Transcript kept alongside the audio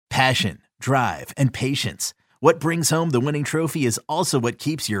Passion, drive, and patience. What brings home the winning trophy is also what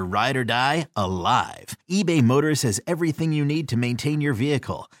keeps your ride or die alive. eBay Motors has everything you need to maintain your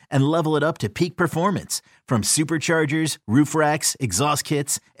vehicle and level it up to peak performance, from superchargers, roof racks, exhaust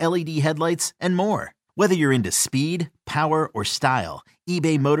kits, LED headlights, and more. Whether you're into speed, power, or style,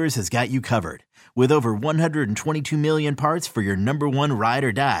 eBay Motors has got you covered. With over 122 million parts for your number one ride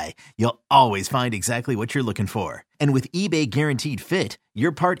or die, you'll always find exactly what you're looking for. And with eBay Guaranteed Fit,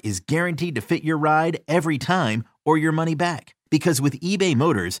 your part is guaranteed to fit your ride every time or your money back. Because with eBay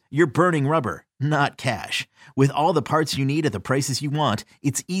Motors, you're burning rubber, not cash. With all the parts you need at the prices you want,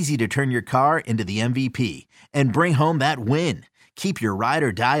 it's easy to turn your car into the MVP and bring home that win. Keep your ride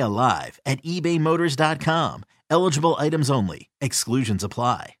or die alive at ebaymotors.com. Eligible items only. Exclusions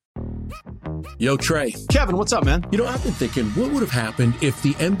apply. Yo, Trey. Kevin, what's up, man? You know, I've been thinking, what would have happened if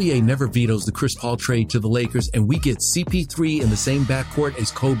the NBA never vetoes the Chris Paul trade to the Lakers and we get CP3 in the same backcourt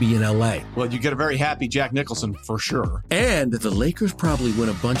as Kobe in LA? Well, you get a very happy Jack Nicholson for sure. And the Lakers probably win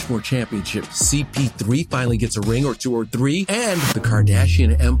a bunch more championships. CP3 finally gets a ring or two or three, and the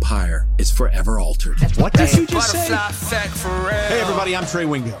Kardashian empire is forever altered. What did you just say? Hey, everybody, I'm Trey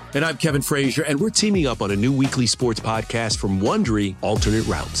Wingo. And I'm Kevin Frazier, and we're teaming up on a new weekly sports podcast from Wondery, Alternate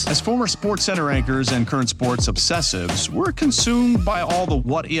Routes. As former Sports Center anchors and current sports obsessives, we're consumed by all the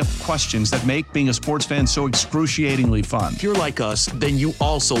what-if questions that make being a sports fan so excruciatingly fun. If you're like us, then you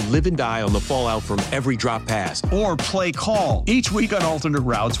also live and die on the fallout from every drop pass. Or play call. Each week on Alternate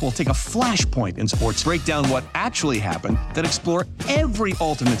Routes, we'll take a flashpoint in sports, break down what actually happened, then explore every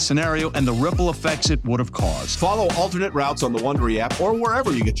alternate scenario and the ripple effects it would have caused. Follow Alternate Routes on the Wondery app or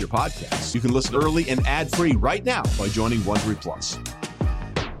wherever you get your podcasts. You can listen early and ad-free right now by joining Wondery Plus.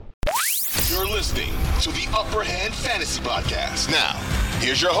 You're listening to the Upper Hand Fantasy Podcast. Now,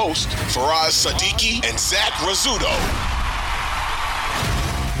 here's your host, Faraz Siddiqui and Zach Rizzuto.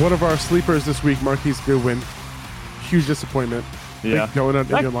 One of our sleepers this week, Marquise Goodwin. Huge disappointment. Yeah.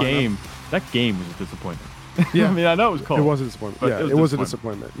 That game was a disappointment. Yeah. I mean, I know it was cold. It was a disappointment. Yeah, it was a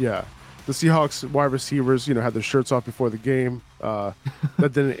disappointment. Yeah. The Seahawks wide receivers, had their shirts off before the game. That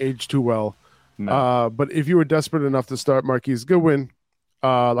didn't age too well. No. But if you were desperate enough to start Marquise Goodwin,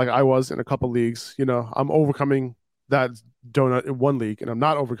 like I was in a couple leagues, I'm overcoming that donut in one league, and I'm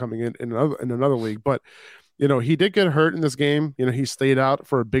not overcoming it in another league. But he did get hurt in this game. He stayed out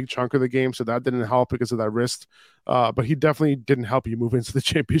for a big chunk of the game, so that didn't help because of that wrist. But he definitely didn't help you move into the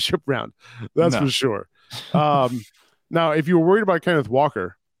championship round. That's for sure. Now, if you were worried about Kenneth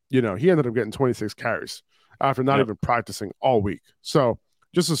Walker, he ended up getting 26 carries after not even practicing all week. So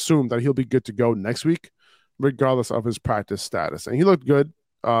just assume that he'll be good to go next week, regardless of his practice status. And he looked good.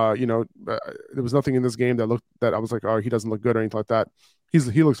 There was nothing in this game that I was like, oh, he doesn't look good or anything like that. He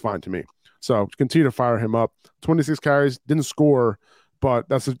looks fine to me. So continue to fire him up. 26 carries, didn't score, but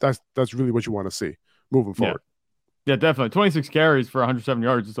that's really what you want to see moving forward. Yeah, definitely. 26 carries for 107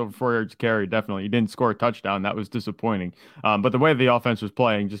 yards. It's over 4 yards carry. Definitely. He didn't score a touchdown. That was disappointing. But the way the offense was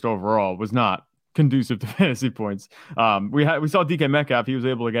playing just overall was not conducive to fantasy points. We saw DK Metcalf. He was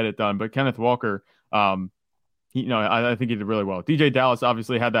able to get it done, but Kenneth Walker, I think he did really well. DJ Dallas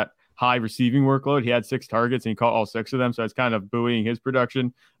obviously had that high receiving workload. He had 6 targets and he caught all 6 of them. So it's kind of buoying his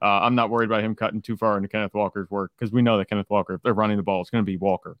production. I'm not worried about him cutting too far into Kenneth Walker's work because we know that Kenneth Walker, if they're running the ball, it's going to be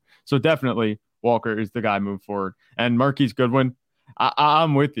Walker. So definitely Walker is the guy moving forward. And Marquise Goodwin,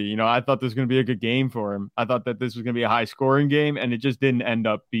 I'm with you. I thought this was going to be a good game for him. I thought that this was going to be a high scoring game, and it just didn't end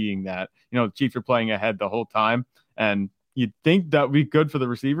up being that. The Chiefs are playing ahead the whole time, and you'd think that would be good for the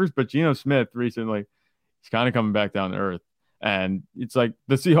receivers, but Geno Smith recently, he's kind of coming back down to earth. And it's like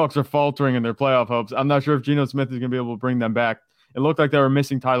the Seahawks are faltering in their playoff hopes. I'm not sure if Geno Smith is going to be able to bring them back. It looked like they were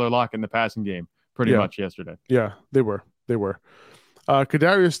missing Tyler Lockett in the passing game pretty much yesterday. Yeah, they were.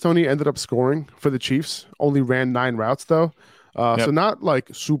 Kadarius Toney ended up scoring for the Chiefs. Only ran 9 routes though. So not like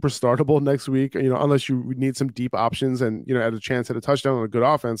super startable next week, unless you need some deep options and, at a chance at a touchdown on a good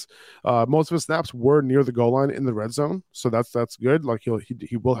offense. Most of his snaps were near the goal line in the red zone. So that's good. Like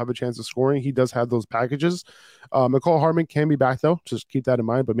he will have a chance of scoring. He does have those packages. McCall Hardman can be back though. Just keep that in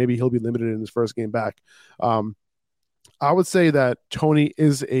mind, but maybe he'll be limited in his first game back. I would say that Toney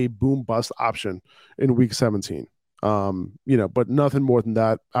is a boom bust option in week 17. But nothing more than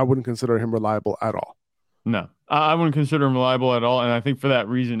that. I wouldn't consider him reliable at all. No, I wouldn't consider him reliable at all. And I think for that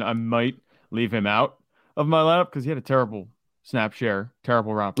reason, I might leave him out of my lineup because he had a terrible snap share,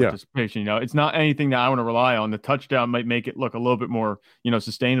 terrible route participation. It's not anything that I want to rely on. The touchdown might make it look a little bit more,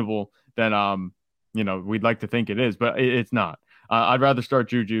 sustainable than, we'd like to think it is, but it's not. I'd rather start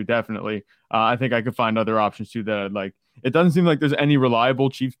Juju, definitely. I think I could find other options too that I'd like. It doesn't seem like there's any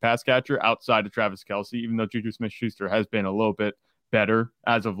reliable Chiefs pass catcher outside of Travis Kelce, even though Juju Smith-Schuster has been a little bit better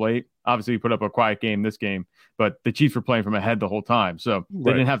as of late. Obviously, he put up a quiet game this game, but the Chiefs were playing from ahead the whole time, so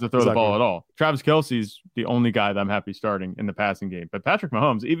they didn't have to throw the ball at all. Travis Kelce's the only guy that I'm happy starting in the passing game. But Patrick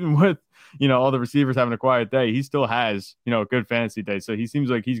Mahomes, even with all the receivers having a quiet day, he still has a good fantasy day. So he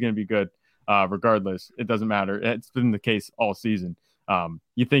seems like he's going to be good regardless. It doesn't matter. It's been the case all season.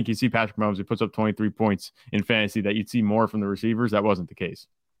 You think you see Patrick Mahomes who puts up 23 points in fantasy that you'd see more from the receivers. That wasn't the case.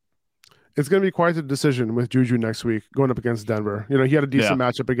 It's going to be quite a decision with Juju next week going up against Denver. He had a decent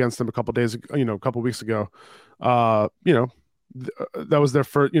matchup against them a couple weeks ago. That was their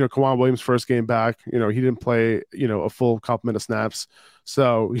first, Kawhi Williams' first game back. He didn't play, a full complement of snaps.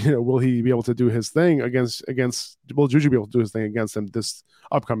 So, will he be able to do his thing will Juju be able to do his thing against them this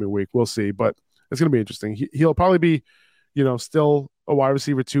upcoming week? We'll see, but it's going to be interesting. He'll probably be, still a wide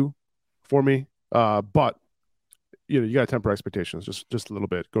receiver 2 for me. But you got to temper expectations just a little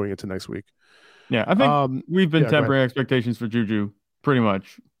bit going into next week. Yeah, I think we've been tempering expectations for Juju pretty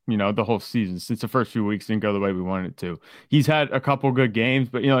much, the whole season since the first few weeks didn't go the way we wanted it to. He's had a couple good games,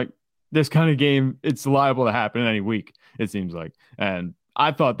 but like this kind of game, it's liable to happen any week, it seems like. And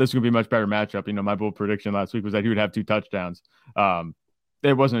I thought this would be a much better matchup. My bold prediction last week was that he would have 2 touchdowns.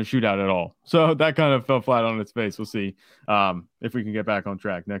 It wasn't a shootout at all. So that kind of fell flat on its face. We'll see if we can get back on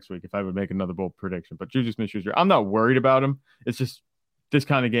track next week, if I would make another bold prediction. But Juju Smith-Schuster, I'm not worried about him. It's just this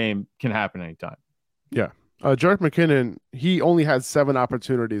kind of game can happen anytime. Yeah. Jerick McKinnon, he only had 7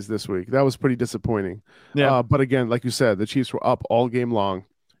 opportunities this week. That was pretty disappointing. Yeah. But again, like you said, the Chiefs were up all game long.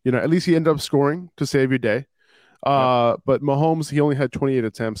 At least he ended up scoring to save your day. But Mahomes, he only had 28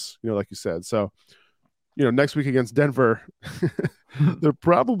 attempts, like you said. So, next week against Denver, they're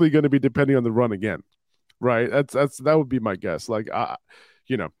probably going to be depending on the run again, right? That would be my guess. Like,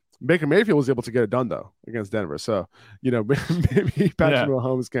 Baker Mayfield was able to get it done though against Denver, so maybe Patrick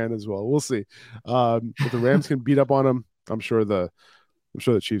Mahomes can as well. We'll see. If the Rams can beat up on him, I'm sure the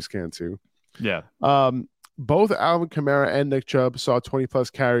Chiefs can too. Yeah. Both Alvin Kamara and Nick Chubb saw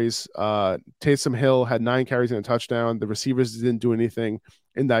 20+ carries. Taysom Hill had 9 carries and a touchdown. The receivers didn't do anything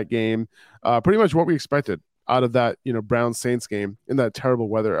in that game. Pretty much what we expected out of that, Browns Saints game in that terrible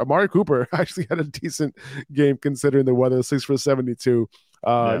weather. Amari Cooper actually had a decent game considering the weather, 6 for 72.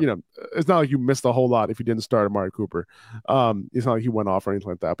 It's not like you missed a whole lot if you didn't start Amari Cooper. It's not like he went off or anything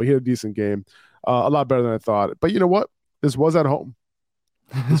like that, but he had a decent game, a lot better than I thought. But you know what? This was at home.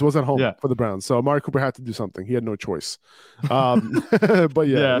 This was at home for the Browns. So Amari Cooper had to do something. He had no choice. But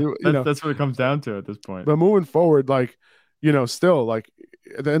that's what it comes down to at this point. But moving forward, still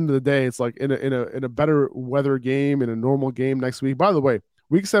at the end of the day, it's like in a better weather game, in a normal game next week. By the way,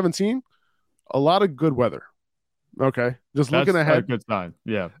 week 17, a lot of good weather. Okay, just looking ahead. A good sign.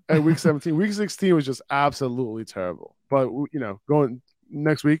 Yeah. At week 17, week 16 was just absolutely terrible. But going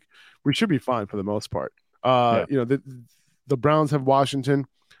next week, we should be fine for the most part. The Browns have Washington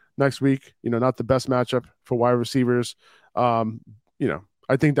next week. Not the best matchup for wide receivers. I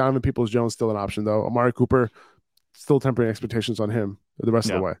think Donovan Peoples-Jones still an option though. Amari Cooper, still tempering expectations on him the rest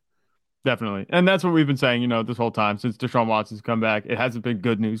of the way. Definitely. And that's what we've been saying, this whole time since Deshaun Watson's come back. It hasn't been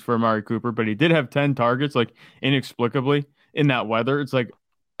good news for Amari Cooper, but he did have 10 targets, inexplicably in that weather. It's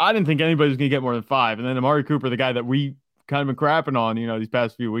I didn't think anybody was going to get more than 5. And then Amari Cooper, the guy that we kind of been crapping on, these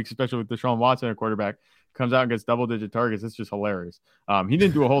past few weeks, especially with Deshaun Watson at quarterback, comes out and gets double-digit targets. It's just hilarious. He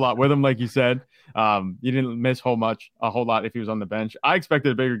didn't do a whole lot with him, like you said. He didn't miss a whole lot if he was on the bench. I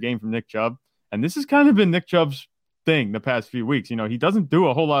expected a bigger game from Nick Chubb, and this has kind of been Nick Chubb's thing the past few weeks. He doesn't do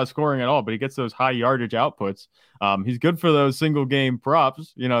a whole lot of scoring at all, but he gets those high yardage outputs. He's good for those single game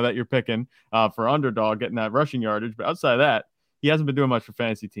props, that you're picking for underdog, getting that rushing yardage. But outside of that, he hasn't been doing much for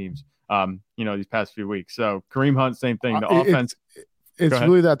fantasy teams, these past few weeks. So Kareem Hunt, same thing. The offense. It's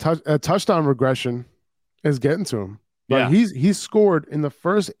really that touchdown regression is getting to him. He's scored in the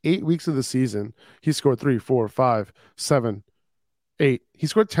first 8 weeks of the season. He scored 3, 4, 5, 7, 8. He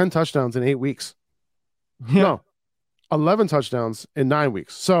scored 10 touchdowns in 8 weeks. Yeah. No, 11 touchdowns in 9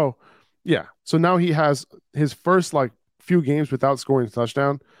 weeks. So now he has his first few games without scoring a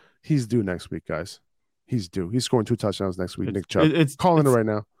touchdown. He's due next week, guys. He's due. He's scoring 2 touchdowns next week. Nick Chubb. It's calling it right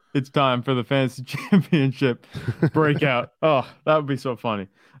now. It's time for the fantasy championship breakout. Oh, that would be so funny.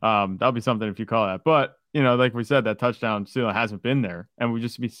 That would be something if you call that. But like we said, that touchdown still hasn't been there, and we've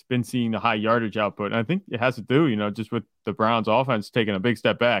just been seeing the high yardage output. And I think it has to do, just with the Browns' offense taking a big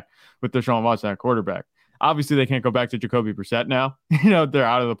step back with Deshaun Watson at quarterback. Obviously, they can't go back to Jacoby Brissett now. They're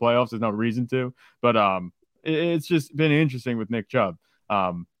out of the playoffs. There's no reason to. But it's just been interesting with Nick Chubb.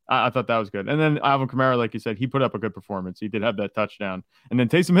 I thought that was good. And then Alvin Kamara, like you said, he put up a good performance. He did have that touchdown. And then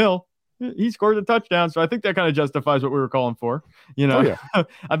Taysom Hill, he scored a touchdown. So I think that kind of justifies what we were calling for. I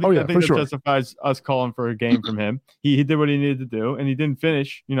think that sure. justifies us calling for a game from him. He did what he needed to do, and he didn't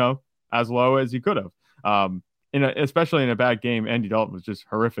finish, as low as he could have. Especially in a bad game, Andy Dalton was just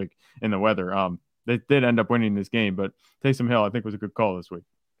horrific in the weather. They did end up winning this game, but Taysom Hill, I think, was a good call this week.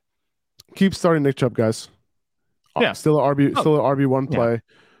 Keep starting Nick Chubb, guys. Yeah, still an RB1 play. Yeah.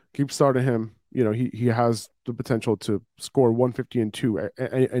 Keep starting him. He has the potential to score 150 and 2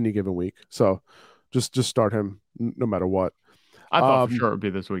 any given week. So just start him no matter what. I thought for sure it would be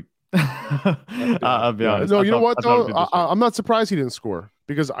this week. I'll be honest. No, you know what though? I'm not surprised he didn't score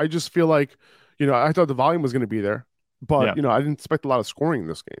because I just feel like, I thought the volume was going to be there, but I didn't expect a lot of scoring in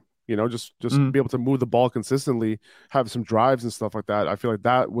this game. Just be able to move the ball consistently, have some drives and stuff like that. I feel like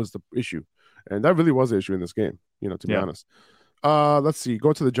that was the issue, and that really was the issue in this game. To be honest. Let's see.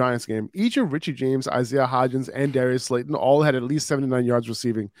 Go to the Giants game. Each of Richie James, Isaiah Hodgins, and Darius Slayton all had at least 79 yards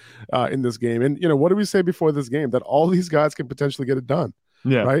receiving in this game. And what did we say before this game? That all these guys can potentially get it done.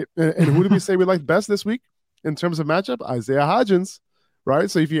 Yeah. Right. And who did we say we liked best this week in terms of matchup? Isaiah Hodgins.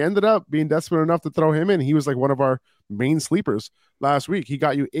 Right. So if you ended up being desperate enough to throw him in, he was like one of our main sleepers last week. He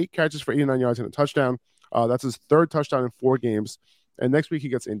got you 8 catches for 89 yards and a touchdown. That's his 3rd touchdown in 4 games. And next week he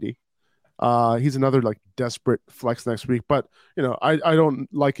gets Indy. He's another like desperate flex next week, but I don't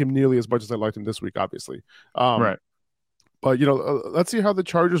like him nearly as much as I liked him this week, obviously. Right. But let's see how the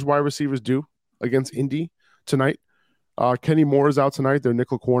Chargers wide receivers do against Indy tonight. Kenny Moore is out tonight. They're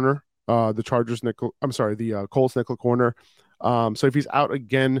nickel corner. The Colts nickel corner. So if he's out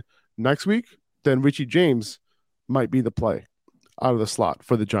again next week, then Richie James might be the play out of the slot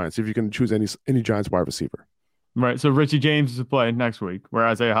for the Giants if you can choose any Giants wide receiver. Right. So Richie James is a play next week, where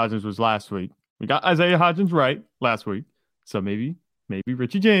Isaiah Hodgins was last week. We got Isaiah Hodgins right last week. So maybe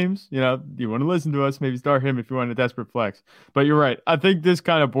Richie James, you want to listen to us, maybe start him if you want a desperate flex. But you're right. I think this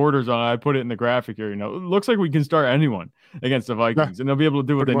kind of borders on, I put it in the graphic here, it looks like we can start anyone against the Vikings and they'll be able to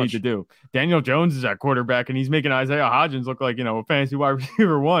do what they need to do. Daniel Jones is at quarterback and he's making Isaiah Hodgins look like, a fantasy wide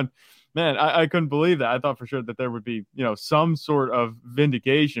receiver 1. Man, I couldn't believe that. I thought for sure that there would be, some sort of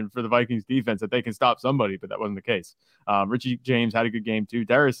vindication for the Vikings defense that they can stop somebody, but that wasn't the case. Richie James had a good game too.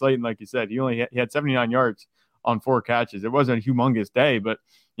 Darius Slayton, like you said, he had 79 yards on 4 catches. It wasn't a humongous day, but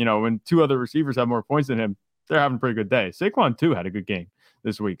when 2 other receivers have more points than him, they're having a pretty good day. Saquon too had a good game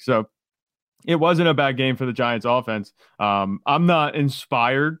this week. So it wasn't a bad game for the Giants offense. I'm not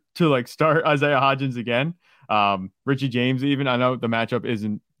inspired to start Isaiah Hodgins again. Richie James, even, I know the matchup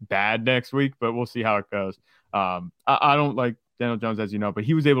isn't bad next week, but we'll see how it goes. I don't like Daniel Jones, as you know, but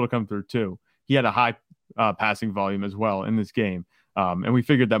he was able to come through too. He had a high passing volume as well in this game. And we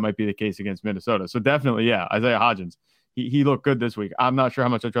figured that might be the case against Minnesota. So definitely, Isaiah Hodgins, he looked good this week. I'm not sure how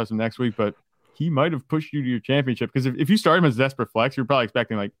much I trust him next week, but he might have pushed you to your championship, because if you start him as desperate flex, you're probably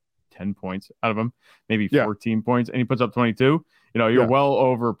expecting like 10 points out of him, maybe 14 points, and he puts up 22. You're well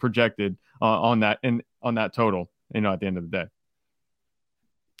over projected on that total, at the end of the day.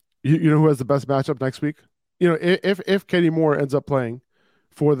 You know who has the best matchup next week? If Kenny Moore ends up playing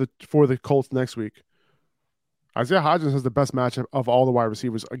for the Colts next week, Isaiah Hodgins has the best matchup of all the wide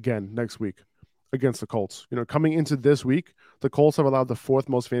receivers again next week against the Colts. Coming into this week, the Colts have allowed the 4th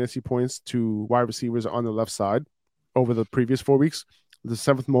most fantasy points to wide receivers on the left side over the previous 4 weeks, the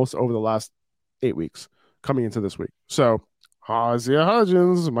 7th most over the last 8 weeks coming into this week. So Isaiah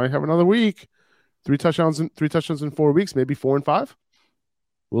Hodgins might have another week, 3 touchdowns in 4 weeks, maybe 4 and 5.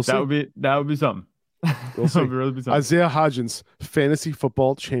 We'll see. That would be something. We'll see. Really be something. Isaiah Hodgins, fantasy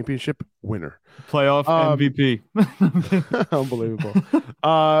football championship winner, playoff MVP. Unbelievable.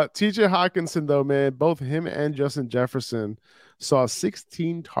 TJ Hawkinson, though, man, both him and Justin Jefferson saw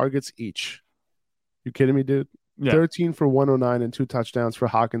 16 targets each. You kidding me, dude? Yeah. 13 for 109 and 2 touchdowns for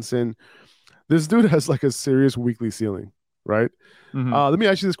Hawkinson. This dude has like a serious weekly ceiling, right? Mm-hmm. Let me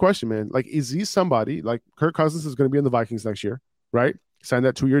ask you this question, man. Is he somebody like Kirk Cousins is going to be in the Vikings next year, right? Signed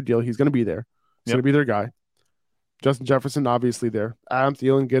that 2-year deal. He's going to be there. He's going to be their guy. Justin Jefferson, obviously there. Adam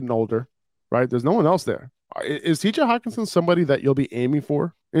Thielen getting older, right? There's no one else there. Is TJ Hawkinson somebody that you'll be aiming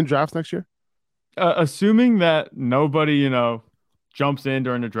for in drafts next year? Assuming that nobody, jumps in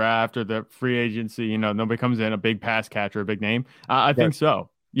during the draft or the free agency, nobody comes in, a big pass catcher, a big name. I think so.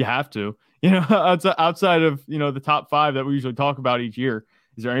 You have to. Outside of, the top 5 that we usually talk about each year,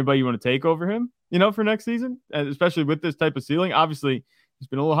 is there anybody you want to take over him, for next season? And especially with this type of ceiling, obviously he's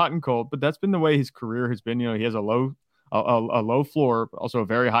been a little hot and cold, but that's been the way his career has been. He has a low floor, but also a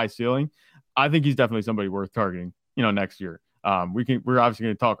very high ceiling. I think he's definitely somebody worth targeting, next year. We're obviously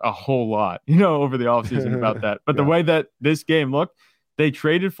going to talk a whole lot, over the offseason about that. But the way that this game looked, they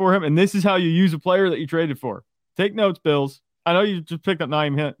traded for him. And this is how you use a player that you traded for. Take notes, Bills. I know you just picked up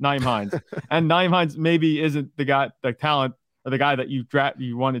Nyheim Hines, and Nyheim Hines maybe isn't the guy, the talent, or the guy that you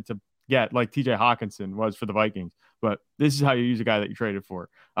wanted to get, like TJ Hawkinson was for the Vikings. But this is how you use a guy that you traded for.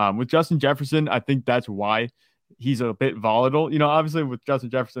 With Justin Jefferson, I think that's why he's a bit volatile. Obviously with Justin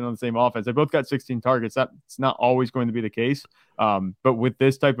Jefferson on the same offense, they both got 16 targets. That's not always going to be the case. But with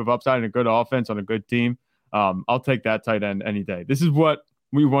this type of upside and a good offense on a good team, I'll take that tight end any day. This is what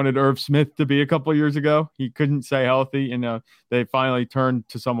we wanted Irv Smith to be a couple of years ago. He couldn't stay healthy, and they finally turned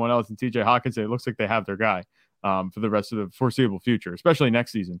to someone else. And TJ Hawkinson, it looks like they have their guy for the rest of the foreseeable future, especially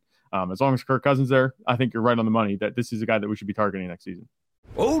next season. As long as Kirk Cousins there, I think you're right on the money that this is a guy that we should be targeting next season.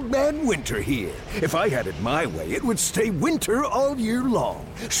 Old Man Winter here. If I had it my way, it would stay winter all year long.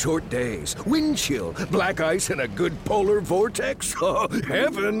 Short days, wind chill, black ice, and a good polar vortex. Oh,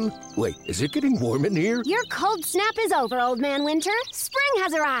 heaven. Wait, is it getting warm in here? Your cold snap is over, Old Man Winter. Spring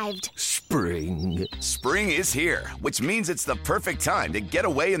has arrived. Spring. Spring is here, which means it's the perfect time to get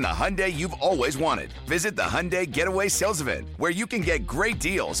away in the Hyundai you've always wanted. Visit the Hyundai Getaway Sales Event, where you can get great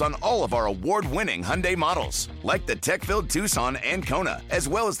deals on all of our award-winning Hyundai models, like the tech-filled Tucson and Kona, as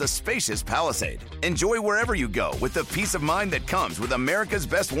well as the spacious Palisade. Enjoy wherever you go with the peace of mind that comes with America's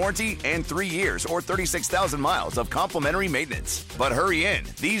best warranty and 3 years or 36,000 miles of complimentary maintenance. But hurry in,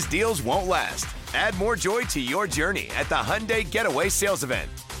 these deals won't last. Add more joy to your journey at the Hyundai Getaway Sales Event.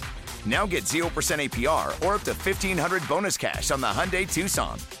 Now get 0% APR or up to $1,500 bonus cash on the Hyundai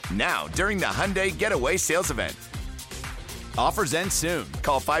Tucson. Now, during the Hyundai Getaway Sales Event. Offers end soon.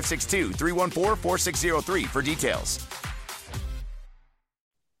 Call 562-314-4603 for details.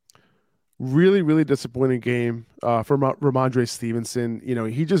 Really, really disappointing game for Rhamondre Stevenson.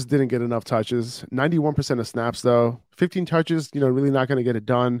 He just didn't get enough touches. 91% of snaps, though. 15 touches, really not going to get it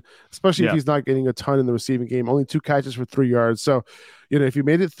done, especially if he's not getting a ton in the receiving game. Only 2 catches for 3 yards. So, if you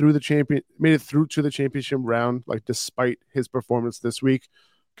made it through to the championship round, like despite his performance this week,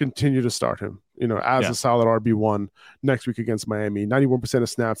 continue to start him, as a solid RB1 next week against Miami. 91% of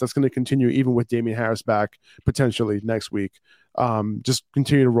snaps. That's going to continue even with Damian Harris back potentially next week. Just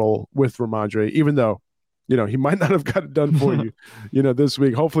continue to roll with Rhamondre, even though, he might not have got it done for you, this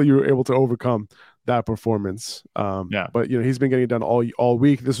week. Hopefully you were able to overcome that performance. But he's been getting it done all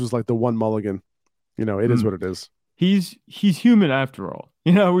week. This was like the one mulligan. It is what it is. He's human after all.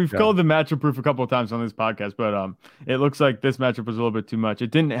 We've called the matchup proof a couple of times on this podcast, but it looks like this matchup was a little bit too much. It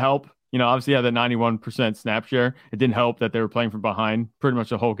didn't help. Obviously, had the 91% snap share. It didn't help that they were playing from behind pretty much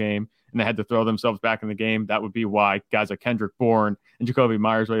the whole game, and they had to throw themselves back in the game. That would be why guys like Kendrick Bourne and Jacoby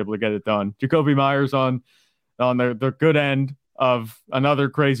Myers were able to get it done. Jacoby Myers on the good end of another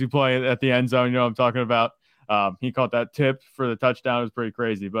crazy play at the end zone. I'm talking about. He caught that tip for the touchdown. It was pretty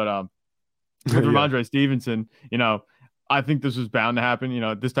crazy, but with Rhamondre Stevenson, I think this was bound to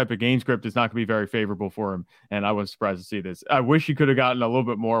happen. This type of game script is not going to be very favorable for him, and I was surprised to see this. I wish he could have gotten a little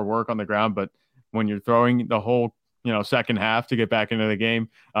bit more work on the ground, but when you're throwing the whole, second half to get back into the game,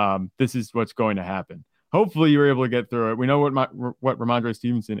 this is what's going to happen. Hopefully you're able to get through it. We know what Rhamondre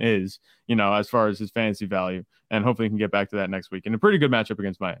Stevenson is, as far as his fantasy value, and hopefully he can get back to that next week in a pretty good matchup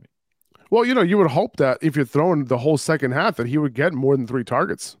against Miami. Well, you would hope that if you're throwing the whole second half that he would get more than 3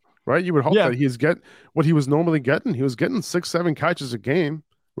 targets. Right, you would hope that he's get what he was normally getting. He was getting 6-7 catches a game,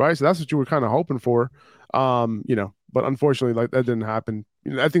 right? So that's what you were kind of hoping for, But unfortunately, like that didn't happen.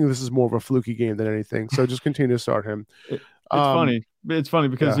 I think this is more of a fluky game than anything. So just continue to start him. It's funny. It's funny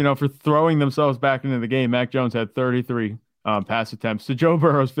because for throwing themselves back into the game, Mac Jones had 33 pass attempts to Joe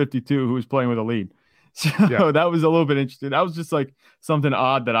Burrow's 52, who was playing with a lead. So that was a little bit interesting. That was just like something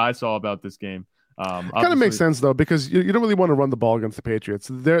odd that I saw about this game. Kind of makes sense though, because you don't really want to run the ball against the Patriots.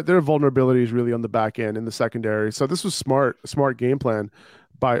 Their vulnerability is really on the back end in the secondary. So this was smart game plan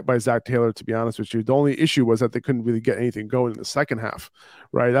by Zach Taylor, to be honest with you. The only issue was that they couldn't really get anything going in the second half,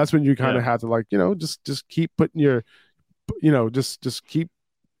 right? That's when you kind of have to just keep putting your, just keep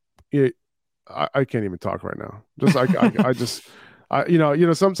it. I can't even talk right now.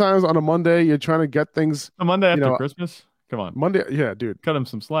 Sometimes on a Monday you're trying to get things. A Monday after Christmas? Come on. Monday, yeah, dude. Cut him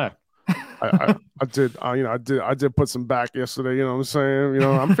some slack. I did put some back yesterday. You know what I'm saying?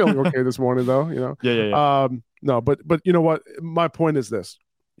 I'm feeling okay this morning though. Yeah. No, but you know what? My point is this.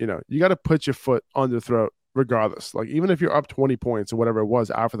 You got to put your foot on your throat regardless. Like even if you're up 20 points or whatever it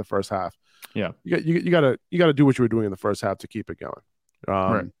was after the first half. Yeah. You got to do what you were doing in the first half to keep it going.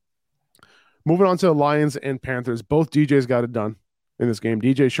 Right. Moving on to the Lions and Panthers. Both DJs got it done in this game.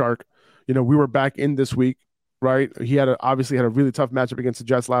 DJ Shark. We were back in this week. Right. He obviously had a really tough matchup against the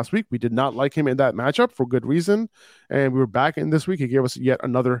Jets last week. We did not like him in that matchup for good reason. And we were back in this week. He gave us yet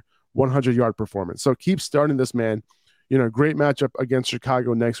another 100-yard performance. So keep starting this man. Great matchup against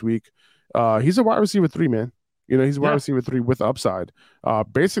Chicago next week. He's a wide receiver 3, man. He's wide receiver 3 with upside.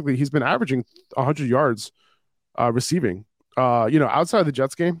 Basically, he's been averaging 100 yards receiving. Outside the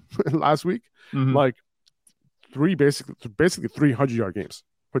Jets game last week, like basically 300-yard games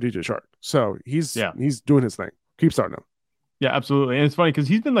for DJ Chark. So he's doing his thing. Keep starting him. Yeah, absolutely. And it's funny because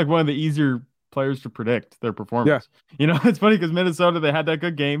he's been like one of the easier players to predict their performance. Yeah. It's funny because Minnesota, they had that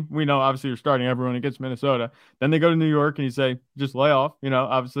good game. We know obviously you're starting everyone against Minnesota. Then they go to New York and you say, just lay off.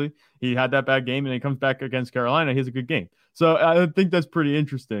 Obviously he had that bad game and he comes back against Carolina. He has a good game. So I think that's pretty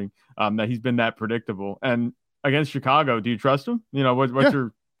interesting that he's been that predictable. And against Chicago, do you trust him? What's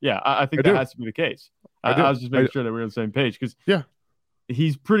your I think that has to be the case. I was just making sure that we're on the same page because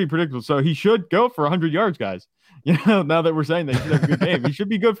he's pretty predictable. So he should go for 100 yards, guys. Now that we're saying that he should have a good game, he should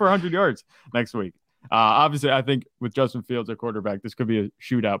be good for 100 yards next week. Obviously, I think with Justin Fields at quarterback, this could be a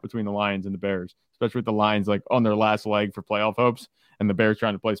shootout between the Lions and the Bears, especially with the Lions like on their last leg for playoff hopes and the Bears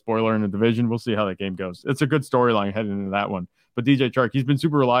trying to play spoiler in the division. We'll see how that game goes. It's a good storyline heading into that one. But DJ Chark, he's been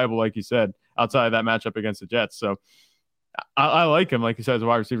super reliable, like you said, outside of that matchup against the Jets. So I like him, like you said, as a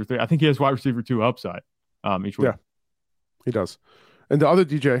wide receiver 3. I think he has wide receiver 2 upside each week. Yeah, he does. And the other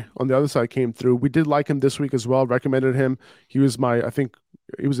DJ on the other side came through. We did like him this week as well. Recommended him. He was I think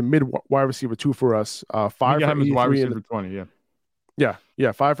he was a mid wide receiver 2 for us. 5 for 83 wide receiver 20.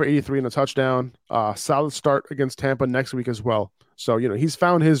 Yeah. 5 for 83 and a touchdown. Solid start against Tampa next week as well. So he's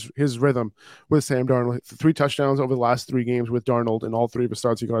found his rhythm with Sam Darnold. 3 touchdowns over the last 3 games with Darnold, and all 3 of his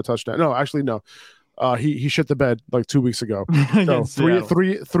starts he got a touchdown. No, actually no. He shit the bed like 2 weeks ago. So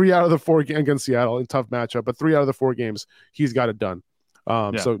three out of the 4 against Seattle in tough matchup, but 3 out of the 4 games he's got it done.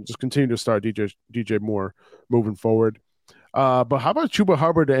 So just continue to start DJ Moore moving forward. But how about Chuba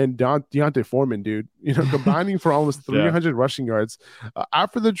Hubbard and Deontay Foreman, dude? Combining for almost 300 rushing yards.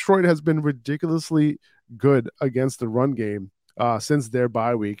 After Detroit has been ridiculously good against the run game since their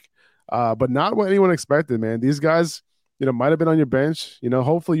bye week, but not what anyone expected, man. These guys, might have been on your bench.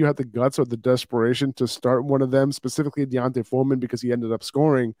 Hopefully you had the guts or the desperation to start one of them, specifically Deontay Foreman, because he ended up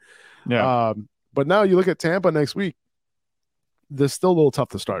scoring. Yeah. But now you look at Tampa next week. They're still a little tough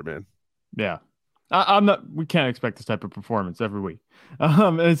to start, man. Yeah. We can't expect this type of performance every week.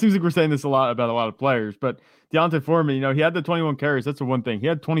 And it seems like we're saying this a lot about a lot of players, but Deontay Foreman, he had the 21 carries. That's the one thing. He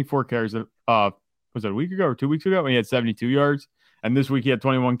had 24 carries. Was it a week ago or 2 weeks ago when he had 72 yards? And this week he had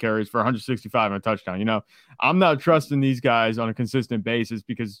 21 carries for 165 and a touchdown. I'm not trusting these guys on a consistent basis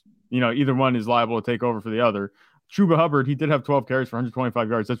because, either one is liable to take over for the other. Chuba Hubbard, he did have 12 carries for 125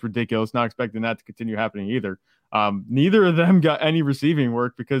 yards. That's ridiculous. Not expecting that to continue happening either. Neither of them got any receiving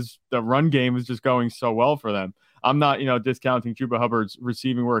work because the run game was just going so well for them. I'm not, discounting Chuba Hubbard's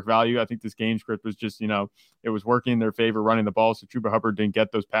receiving work value. I think this game script was just, it was working in their favor running the ball. So Chuba Hubbard didn't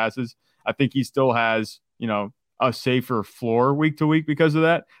get those passes. I think he still has, a safer floor week to week because of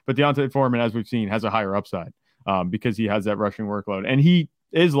that. But Deontay Foreman, as we've seen, has a higher upside because he has that rushing workload. And he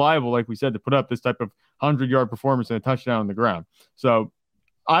is liable, like we said, to put up this type of 100-yard performance and a touchdown on the ground. So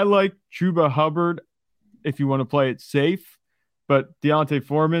I like Chuba Hubbard if you want to play it safe, but Deontay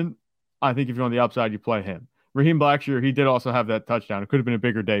Foreman, I think if you're on the upside, you play him. Raheem Blackshear, he did also have that touchdown. It could have been a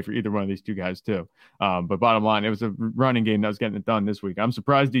bigger day for either one of these 2 guys too. But bottom line, it was a running game that was getting it done this week. I'm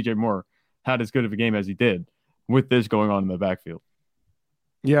surprised DJ Moore had as good of a game as he did with this going on in the backfield.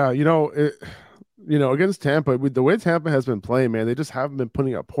 Yeah, against Tampa, with the way Tampa has been playing, man, they just haven't been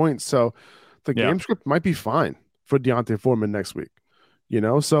putting up points. So the game script might be fine for Deontay Foreman next week.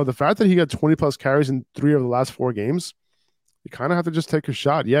 So the fact that he got 20+ carries in 3 of the last 4 games, you kind of have to just take a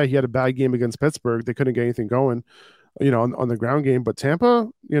shot. Yeah, he had a bad game against Pittsburgh. They couldn't get anything going, on the ground game. But Tampa,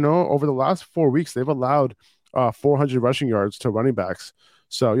 over the last 4 weeks, they've allowed 400 rushing yards to running backs.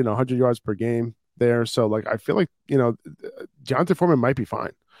 So, 100 yards per game there. So, I feel like, Deontay Foreman might be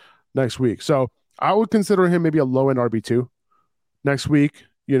fine next week. So I would consider him maybe a low-end RB2 next week,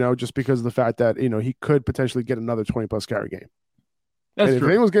 just because of the fact that, he could potentially get another 20+ carry game. That's true. If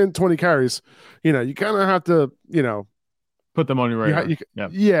anyone's getting 20 carries, you kind of have to, put them on your radar.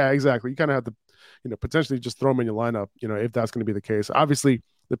 Yeah, exactly. You kind of have to, potentially just throw them in your lineup, if that's going to be the case. Obviously,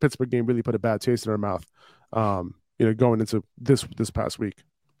 the Pittsburgh game really put a bad taste in our mouth, going into this past week.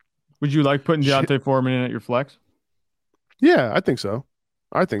 Would you like putting Deontay Foreman in at your flex? Yeah, I think so.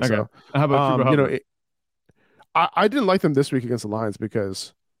 So. How about Chuba Hubbard? I didn't like them this week against the Lions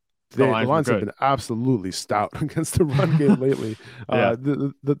because the Lions have been absolutely stout against the run game lately.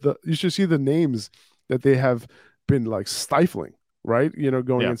 You should see the names that they have been stifling, right?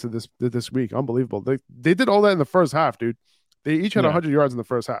 Going into this week. Unbelievable. They did all that in the first half, dude. They each had 100 yards in the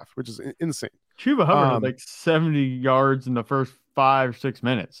first half, which is insane. Chuba Hubbard had 70 yards in the first 5 or 6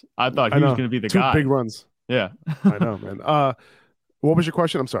 minutes. I thought he was going to be the guy. 2 big runs. Yeah. I know, man. What was your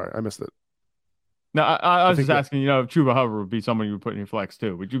question? I'm sorry. I missed it. No, I was just asking, if Chuba Hubbard would be someone you would put in your flex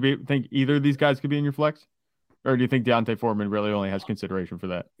too. Would you think either of these guys could be in your flex? Or do you think Deontay Foreman really only has consideration for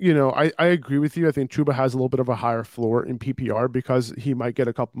that? I agree with you. I think Chuba has a little bit of a higher floor in PPR because he might get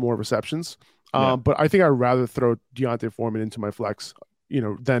a couple more receptions. But I think I'd rather throw Deontay Foreman into my flex,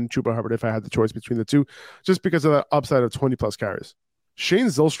 than Chuba Hubbard if I had the choice between the two, just because of that upside of 20+ carries. Shane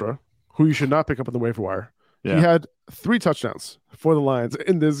Zylstra, who you should not pick up on the waiver wire, he had 3 touchdowns for the Lions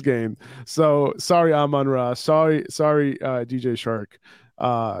in this game. So sorry, Amon-Ra. Sorry, DJ Shark.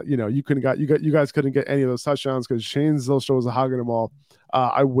 You guys couldn't get any of those touchdowns because Shane Zylstra was hogging them all.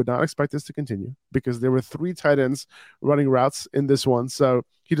 I would not expect this to continue because there were 3 tight ends running routes in this one. So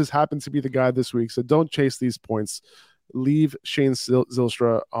he just happened to be the guy this week. So don't chase these points. Leave Shane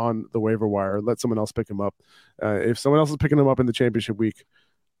Zylstra on the waiver wire. Let someone else pick him up. If someone else is picking him up in the championship week,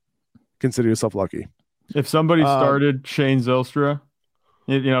 consider yourself lucky. If somebody started Shane Zylstra,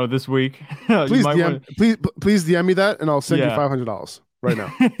 this week, please DM me that, and I'll send you $500 right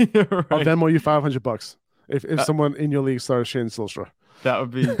now. Right. I'll Venmo you $500 if someone in your league starts Shane Zylstra. That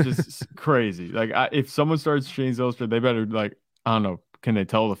would be just crazy. Like if someone starts Shane Zylstra, they better I don't know. Can they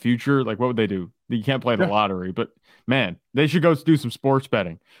tell the future? Like what would they do? You can't play the lottery, but man, they should go do some sports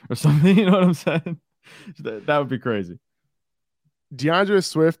betting or something. You know what I'm saying? That would be crazy. DeAndre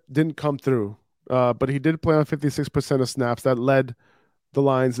Swift didn't come through. But he did play on 56% of snaps. That led the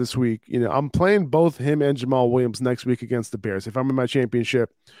Lions this week. I'm playing both him and Jamal Williams next week against the Bears. If I'm in my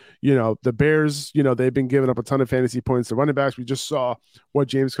championship, the Bears, they've been giving up a ton of fantasy points. The running backs, we just saw what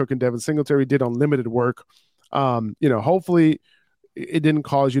James Cook and Devin Singletary did on limited work. Hopefully it didn't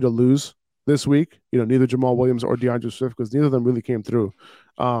cause you to lose this week. Neither Jamal Williams or DeAndre Swift, because neither of them really came through.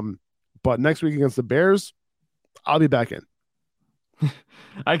 But next week against the Bears, I'll be back in.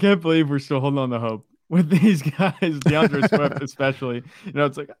 I can't believe we're still holding on to hope with these guys, DeAndre Swift especially.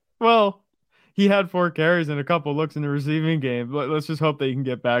 It's like, well, he had 4 carries and a couple looks in the receiving game. Let's just hope that he can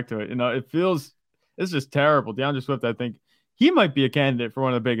get back to it. It's just terrible. DeAndre Swift, I think he might be a candidate for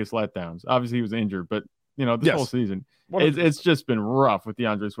one of the biggest letdowns. Obviously, he was injured, but this whole season, it's just been rough with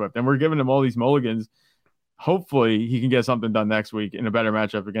DeAndre Swift, and we're giving him all these mulligans. Hopefully, he can get something done next week in a better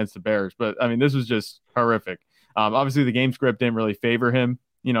matchup against the Bears. But this was just horrific. Obviously, the game script didn't really favor him.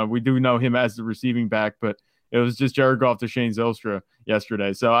 We do know him as the receiving back, but it was just Jared Goff to Shane Zylstra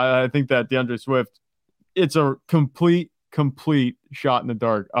yesterday. So I think that DeAndre Swift, it's a complete shot in the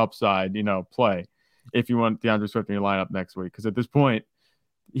dark upside, play if you want DeAndre Swift in your lineup next week. Because at this point,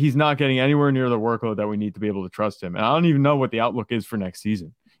 he's not getting anywhere near the workload that we need to be able to trust him. And I don't even know what the outlook is for next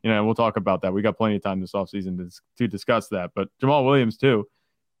season. We'll talk about that. We got plenty of time this offseason to discuss that. But Jamal Williams, too.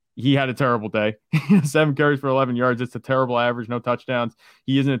 He had a terrible day. 7 carries for 11 yards. It's a terrible average, no touchdowns.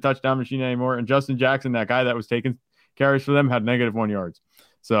 He isn't a touchdown machine anymore. And Justin Jackson, that guy that was taking carries for them, had -1 yards.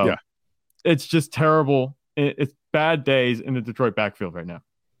 So it's just terrible. It's bad days in the Detroit backfield right now.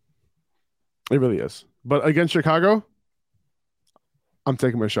 It really is. But against Chicago, I'm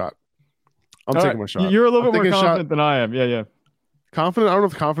taking my shot. Taking my shot. You're a little bit more confident than I am. Yeah. Confident? I don't know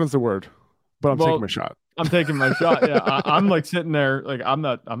if confidence is the word, but I'm taking my shot. I'm taking my shot. Yeah, I'm like sitting there, like I'm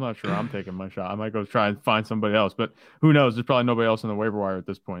not sure I'm taking my shot. I might go try and find somebody else, but who knows? There's probably nobody else on the waiver wire at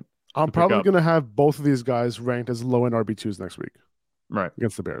this point. I'm probably going to have both of these guys ranked as low end RB2s next week, right,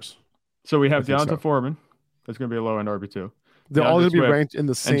 against the Bears. So we have Deontay Foreman. That's going to be a low end RB2. They're all going to be ranked in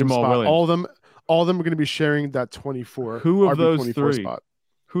the same spot. Williams. All of them are going to be sharing that 24. Who of those RB24 3? Spot.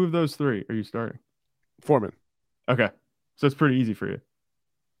 Who of those 3 are you starting? Foreman. Okay, so it's pretty easy for you.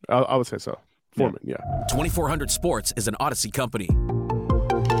 I would say so. Foreman, yeah. 2400 Sports is an Odyssey company.